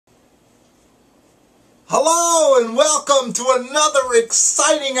Hello and welcome to another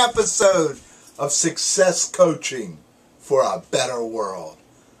exciting episode of Success Coaching for a Better World.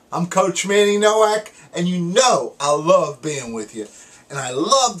 I'm Coach Manny Nowak, and you know I love being with you, and I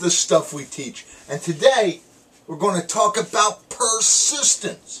love the stuff we teach. And today we're going to talk about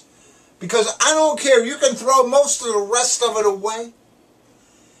persistence, because I don't care, you can throw most of the rest of it away.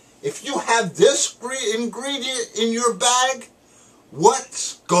 If you have this ingredient in your bag,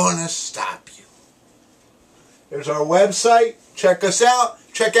 what's going to stop you? There's our website. Check us out.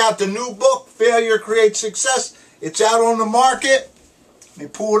 Check out the new book, Failure Creates Success. It's out on the market. Let me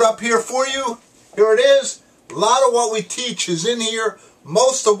pull it up here for you. Here it is. A lot of what we teach is in here.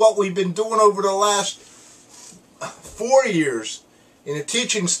 Most of what we've been doing over the last 4 years in the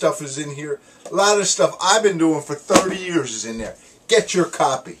teaching stuff is in here. A lot of stuff I've been doing for 30 years is in there. Get your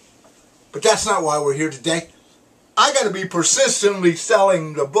copy. But that's not why we're here today. I got to be persistently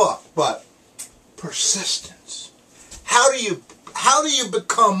selling the book, but persistence. How do you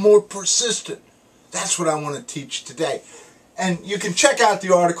become more persistent? That's what I want to teach today. And you can check out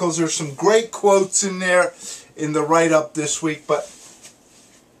the articles. There's some great quotes in there in the write-up this week. But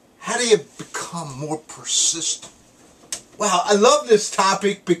how do you become more persistent? Well, I love this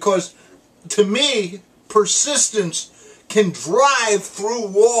topic because to me, persistence can drive through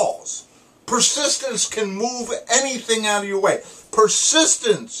walls. Persistence can move anything out of your way.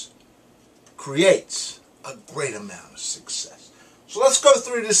 Persistence creates a great amount of success. So let's go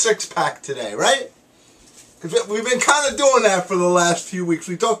through the six-pack today, right? Because we've been kind of doing that for the last few weeks.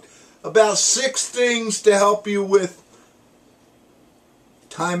 We talked about 6 things to help you with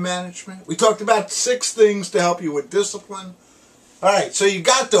time management. We talked about 6 things to help you with discipline. All right, so you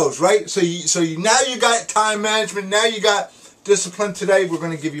got those, right? So now you got time management. Now you got discipline. Today we're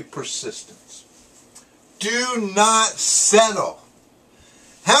going to give you persistence. Do not settle.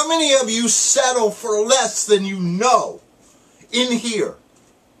 How many of you settle for less than you know in here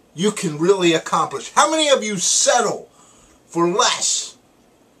you can really accomplish? How many of you settle for less?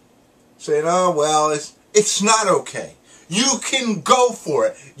 Saying, oh, well, it's not okay. You can go for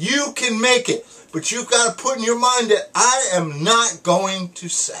it. You can make it. But you've got to put in your mind that I am not going to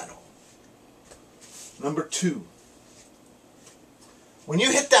settle. Number 2. When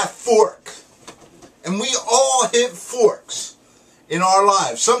you hit that fork, and we all hit forks in our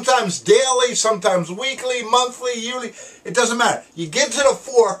lives, sometimes daily, sometimes weekly, monthly, yearly, it doesn't matter. You get to the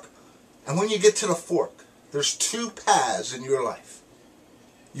fork, and when you get to the fork, there's 2 paths in your life.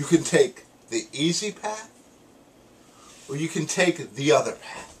 You can take the easy path, or you can take the other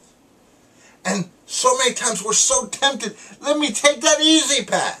path. And so many times we're so tempted, let me take that easy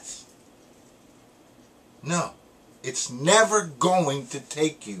path. No, it's never going to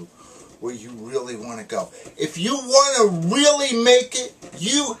take you where you really want to go. If you want to really make it,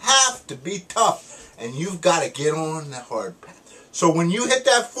 you have to be tough. And you've got to get on the hard path. So when you hit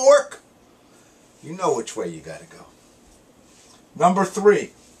that fork, you know which way you got to go. Number 3.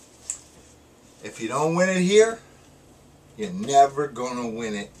 If you don't win it here, you're never going to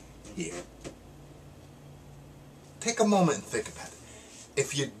win it here. Take a moment and think about it.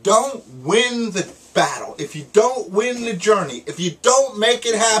 If you don't win the battle, if you don't win the journey, if you don't make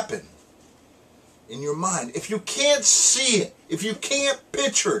it happen in your mind, if you can't see it, if you can't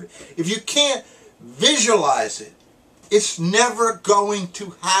picture it, if you can't visualize it, it's never going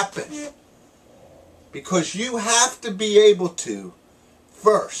to happen. Because you have to be able to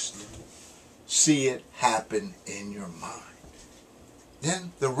first see it happen in your mind.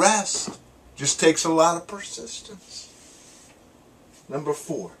 Then the rest just takes a lot of persistence. Number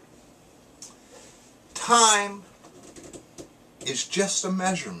 4. Time is just a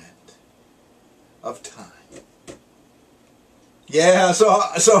measurement of time. Yeah,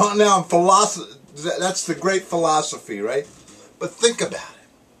 so now philosophy, that's the great philosophy, right? But think about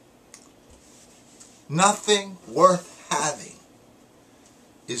it. Nothing worth having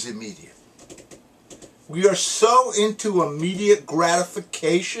is immediate. We are so into immediate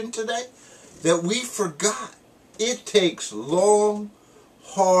gratification today that we forgot it takes long,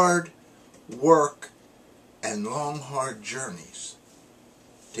 hard work and long, hard journeys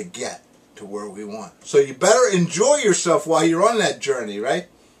to get to where we want. So you better enjoy yourself while you're on that journey, right?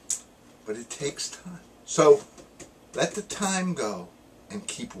 But it takes time. So let the time go and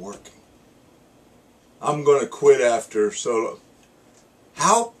keep working. I'm going to quit after solo.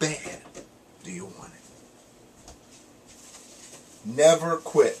 How bad do you want it? Never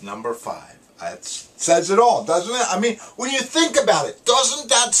quit, number 5. That says it all, doesn't it? I mean, when you think about it, doesn't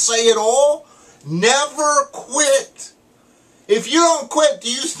that say it all? Never quit. If you don't quit, do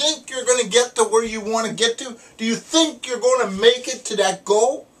you think you're going to get to where you want to get to? Do you think you're going to make it to that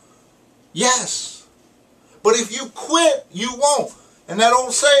goal? Yes. But if you quit, you won't. And that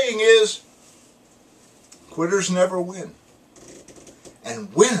old saying is, quitters never win.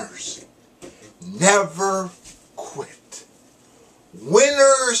 And winners never quit.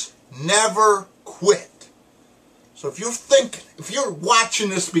 Winners never quit. So if you're thinking, if you're watching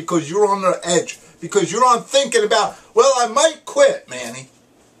this because you're on the edge, because you're on thinking about, well, I might quit, Manny,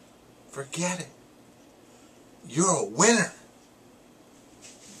 forget it. You're a winner.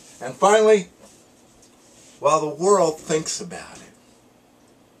 And finally, while the world thinks about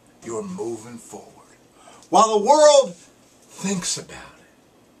it, you're moving forward. While the world thinks about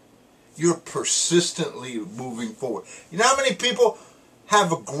it, you're persistently moving forward. You know how many people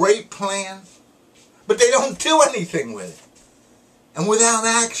have a great plan, but they don't do anything with it? And without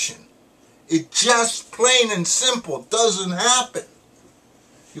action, it just plain and simple doesn't happen.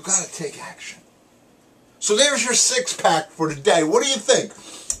 You got to take action. So there's your six-pack for today. What do you think?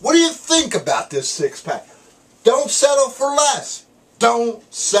 What do you think about this six-pack? Don't settle for less. Don't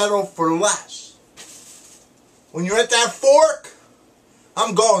settle for less. When you're at that fork,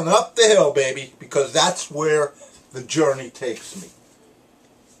 I'm going up the hill, baby, because that's where the journey takes me.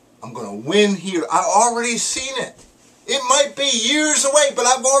 I'm going to win here. I've already seen it. It might be years away, but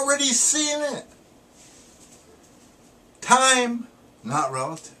I've already seen it. Time, not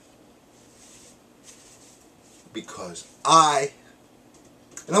relative. Because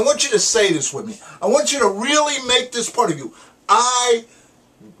and I want you to say this with me. I want you to really make this part of you. I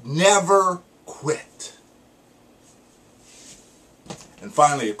never quit. And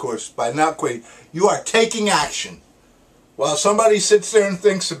finally, of course, by not quitting, you are taking action. While somebody sits there and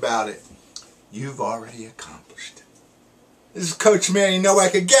thinks about it, you've already accomplished it. This is Coach Manny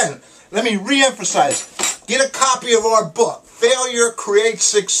Nowak again. Let me reemphasize. Get a copy of our book, Failure Creates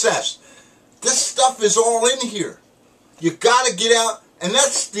Success. This stuff is all in here. You got to get out. And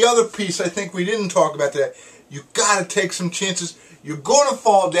that's the other piece I think we didn't talk about today. You got to take some chances. You're going to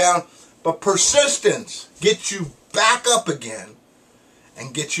fall down, but persistence gets you back up again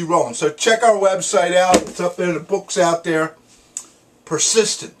and gets you rolling. So check our website out. It's up there. The book's out there.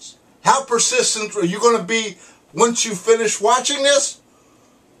 Persistence. How persistent are you going to be once you finish watching this?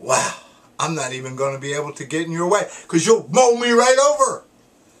 Wow. I'm not even going to be able to get in your way because you'll mow me right over.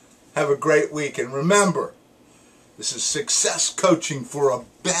 Have a great week. And remember, this is success coaching for a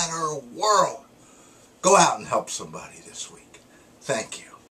better world. Go out and help somebody this week. Thank you.